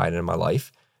ever get to buy it in my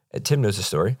life. And Tim knows the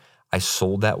story. I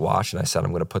sold that watch and I said,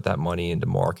 I'm going to put that money into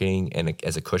marketing and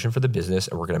as a cushion for the business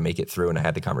and we're going to make it through. And I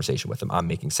had the conversation with him. I'm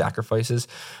making sacrifices.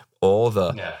 All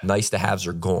the nice to haves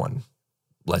are gone.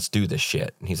 Let's do this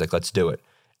shit. And he's like, let's do it.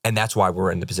 And that's why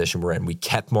we're in the position we're in. We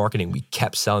kept marketing. We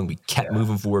kept selling. We kept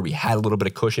moving forward. We had a little bit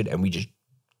of cushion and we just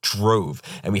drove.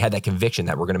 And we had that conviction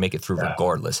that we're going to make it through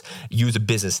regardless. You as a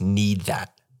business need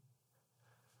that.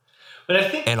 But I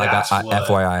think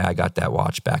FYI, I got that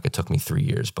watch back. It took me 3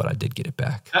 years, but I did get it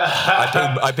back.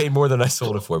 I paid more than I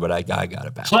sold it for, but I got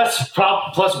it back.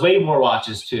 Plus way more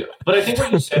watches too. But I think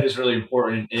what you said is really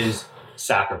important is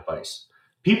sacrifice.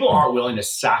 People aren't willing to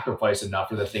sacrifice enough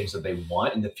for the things that they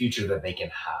want in the future that they can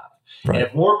have. Right. And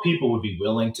if more people would be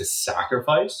willing to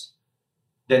sacrifice,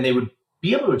 then they would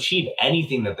be able to achieve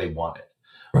anything that they wanted.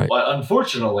 Right. But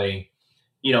unfortunately,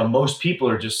 most people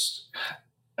are just...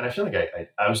 And I feel like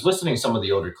I was listening to some of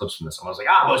the older clips from this, and I was like,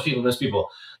 most people.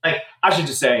 Like, I should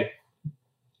just say,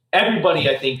 everybody,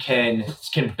 I think, can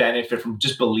benefit from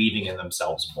just believing in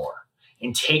themselves more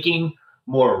and taking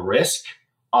more risk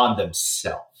on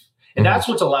themselves. And that's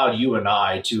what's allowed you and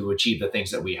I to achieve the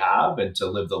things that we have and to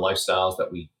live the lifestyles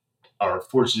that we are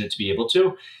fortunate to be able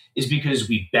to, is because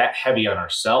we bet heavy on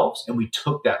ourselves and we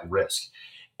took that risk.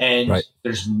 And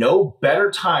there's no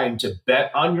better time to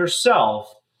bet on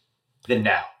yourself than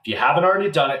now. If you haven't already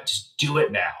done it, just do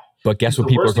it now. But guess what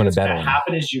people are going to bet on? What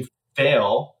happen is you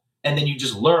fail and then you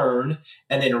just learn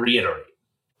and then reiterate.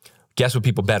 Guess what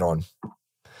people bet on?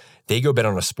 They go bet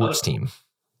on a sports team.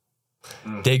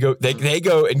 They go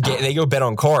bet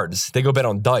on cards. They go bet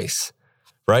on dice,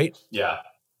 right? Yeah.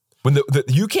 When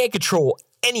you can't control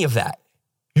any of that.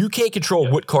 You can't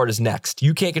control what card is next.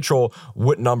 You can't control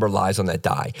what number lies on that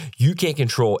die. You can't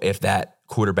control if that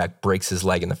quarterback breaks his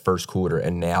leg in the first quarter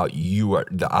and now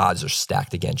the odds are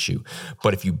stacked against you.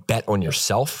 But if you bet on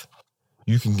yourself,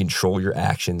 you can control your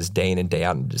actions day in and day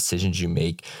out and the decisions you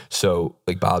make. So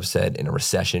like Bob said, in a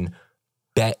recession,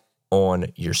 bet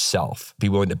on yourself. Be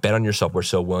willing to bet on yourself. We're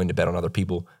so willing to bet on other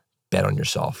people. Bet on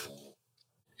yourself.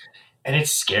 And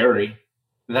it's scary.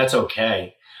 That's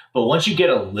okay. But once you get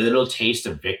a little taste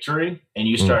of victory and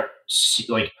you start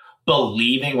like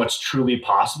believing what's truly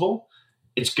possible,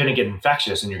 it's going to get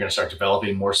infectious and you're going to start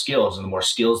developing more skills. And the more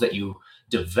skills that you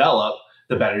develop,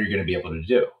 the better you're going to be able to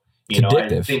do. You know,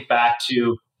 I think back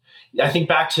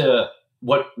to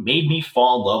what made me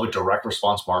fall in love with direct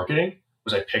response marketing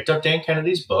was I picked up Dan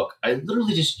Kennedy's book. I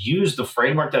literally just used the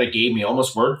framework that it gave me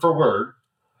almost word for word,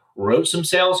 wrote some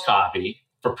sales copy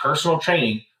for personal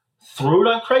training, threw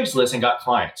it on Craigslist and got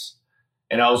clients.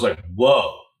 And I was like,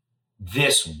 whoa,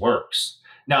 this works.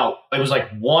 Now, it was like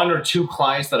 1 or 2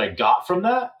 clients that I got from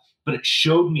that, but it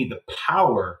showed me the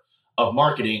power of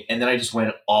marketing. And then I just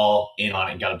went all in on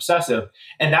it and got obsessive.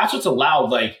 And that's what's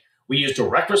allowed, like, we use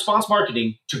direct response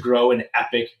marketing to grow an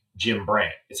epic gym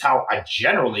brand. It's how I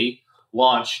generally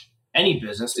launch any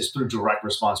business, is through direct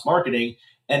response marketing.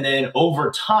 And then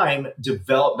over time,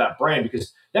 develop that brand,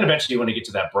 because then eventually you want to get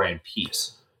to that brand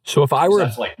piece. So if I were,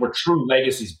 that's like where true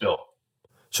legacy's built.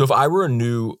 So if I were a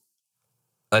new,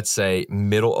 let's say,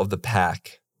 middle of the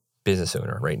pack business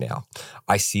owner right now,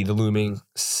 I see the looming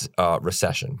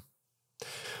recession.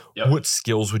 Yep. What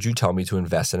skills would you tell me to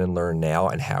invest in and learn now?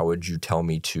 And how would you tell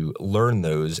me to learn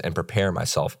those and prepare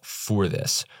myself for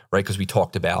this, right? Because we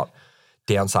talked about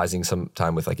downsizing some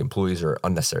time with like employees or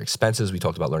unnecessary expenses. We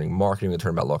talked about learning marketing. We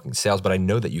talked about looking sales, but I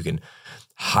know that you can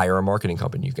hire a marketing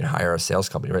company. You can hire a sales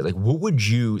company, right? Like, what would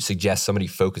you suggest somebody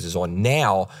focuses on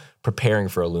now preparing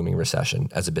for a looming recession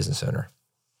as a business owner?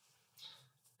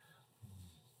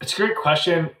 It's a great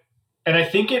question. And I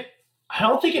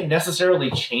don't think it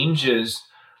necessarily changes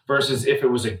versus if it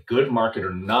was a good market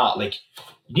or not. Like,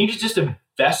 you need to just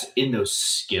invest in those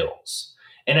skills.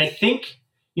 And I think,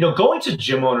 going to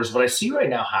gym owners, what I see right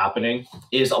now happening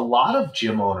is a lot of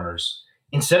gym owners,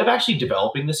 instead of actually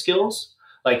developing the skills,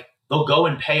 like, they'll go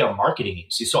and pay a marketing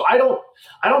agency. So I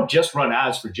don't just run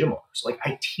ads for gym owners. Like,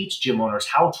 I teach gym owners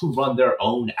how to run their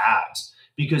own ads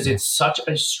because it's such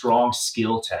a strong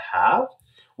skill to have.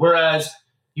 Whereas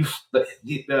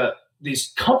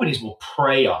these companies will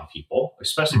prey on people,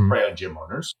 especially prey on gym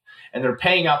owners, and they're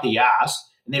paying out the ass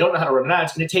and they don't know how to run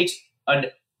ads. And it takes a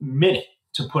minute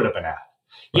to put up an ad.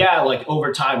 Right. Yeah, like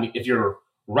over time, if you're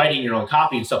writing your own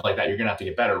copy and stuff like that, you're going to have to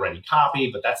get better at writing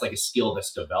copy, but that's like a skill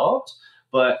that's developed.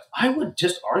 But I would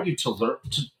just argue to learn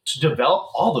to develop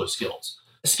all those skills.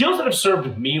 Skills that have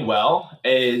served me well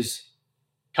is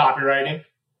copywriting,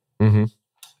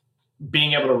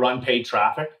 being able to run paid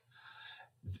traffic.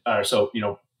 So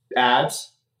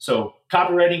ads. So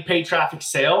copywriting, paid traffic,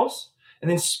 sales, and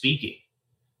then speaking.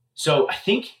 So I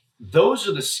think those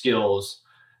are the skills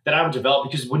that I would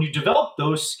develop, because when you develop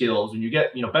those skills, when you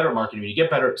get better marketing, when you get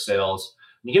better at sales,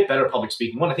 when you get better at public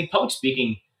speaking. I think public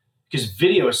speaking, because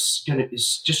video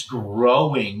is just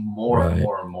growing more and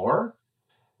more and more,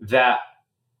 that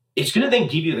it's going to then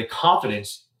give you the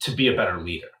confidence to be a better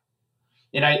leader.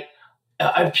 And I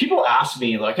people ask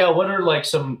me like, oh, what are like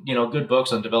some good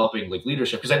books on developing like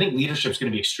leadership? Because I think leadership is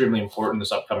going to be extremely important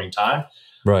this upcoming time.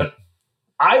 Right. But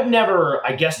I've never,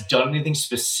 I guess, done anything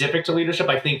specific to leadership.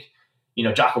 I think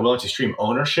Jocko Willink's Extreme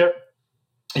Ownership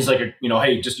is like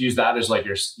hey, just use that as like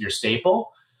your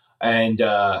staple. And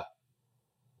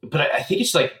but I think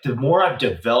it's like the more I've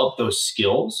developed those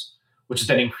skills, which has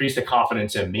then increased the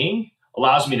confidence in me,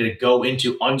 allows me to go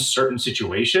into uncertain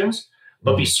situations,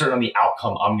 but be certain on the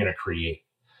outcome I'm going to create.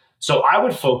 So I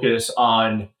would focus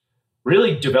on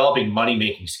really developing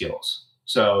money-making skills.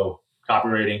 So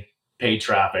copywriting, paid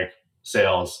traffic,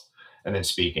 sales, and then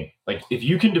speaking. Like, if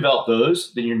you can develop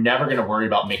those, then you're never going to worry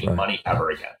about making money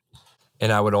ever again.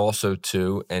 And I would also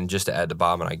too, and just to add to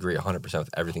Bob, and I agree 100% with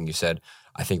everything you said,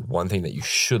 I think one thing that you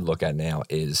should look at now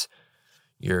is,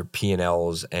 your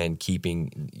P&Ls and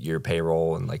keeping your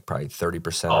payroll and like probably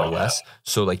 30% or less.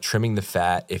 So like trimming the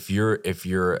fat. If you're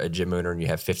a gym owner and you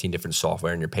have 15 different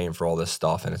software and you're paying for all this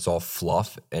stuff and it's all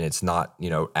fluff and it's not,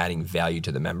 adding value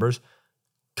to the members,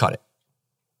 cut it.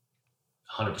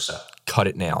 100%. Cut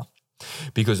it now.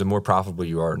 Because the more profitable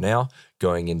you are now,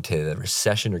 going into the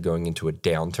recession or going into a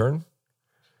downturn,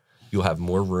 you'll have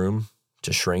more room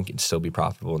to shrink and still be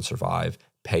profitable and survive,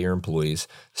 pay your employees,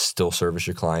 still service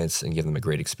your clients and give them a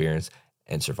great experience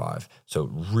and survive. So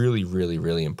really, really,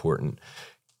 really important.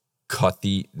 Cut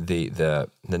the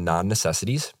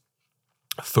non-necessities,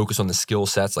 focus on the skill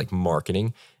sets like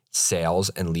marketing, sales,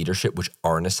 and leadership, which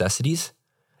are necessities.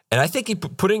 And I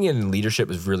think putting in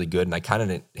leadership is really good. And I kind of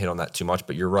didn't hit on that too much,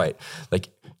 but you're right. Like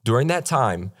during that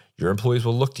time, your employees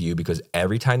will look to you because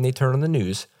every time they turn on the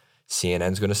news,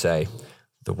 CNN's going to say,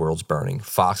 the world's burning.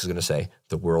 Fox is going to say,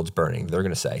 the world's burning. They're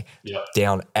going to say,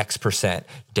 down X%,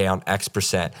 down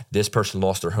X%. This person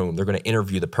lost their home. They're going to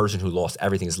interview the person who lost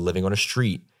everything, is living on a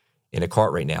street in a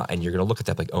cart right now. And you're going to look at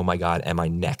that like, oh my God, am I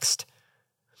next?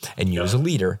 And you as a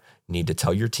leader need to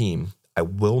tell your team, I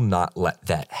will not let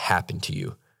that happen to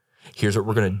you. Here's what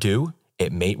we're going to do.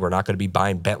 We're not going to be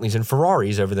buying Bentleys and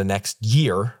Ferraris over the next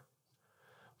year.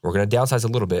 We're going to downsize a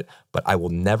little bit, but I will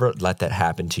never let that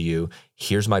happen to you.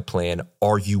 Here's my plan.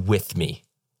 Are you with me?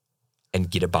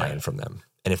 And get a buy-in from them.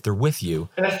 And if they're with you,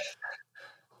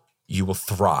 you will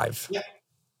thrive. Yeah.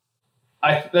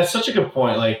 That's such a good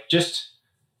point. Like just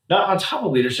not on top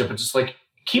of leadership, but just like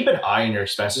keep an eye on your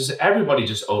expenses. Everybody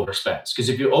just overspends. Because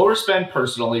if you overspend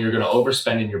personally, you're going to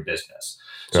overspend in your business.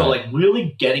 So like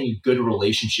really getting a good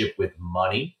relationship with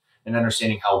money and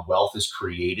understanding how wealth is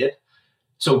created.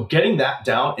 So getting that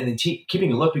down and then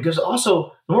keeping a look, because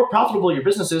also the more profitable your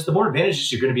business is, the more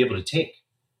advantages you're going to be able to take,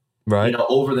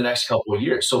 over the next couple of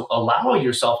years. So allow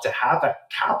yourself to have that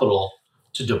capital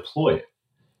to deploy it,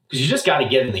 because you just got to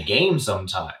get in the game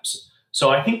sometimes. So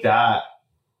I think that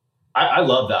I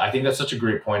love that. I think that's such a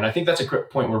great point. I think that's a great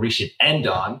point where we should end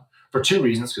on for two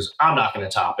reasons, because I'm not going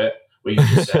to top it. What you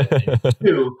just said. And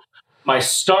two, my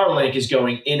Starlink is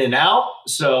going in and out,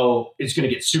 so it's going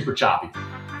to get super choppy.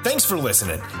 Thanks for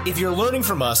listening. If you're learning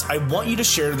from us, I want you to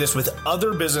share this with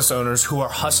other business owners who are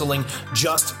hustling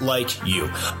just like you.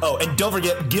 Oh, and don't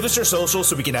forget, give us your social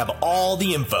so we can have all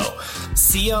the info.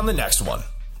 See you on the next one.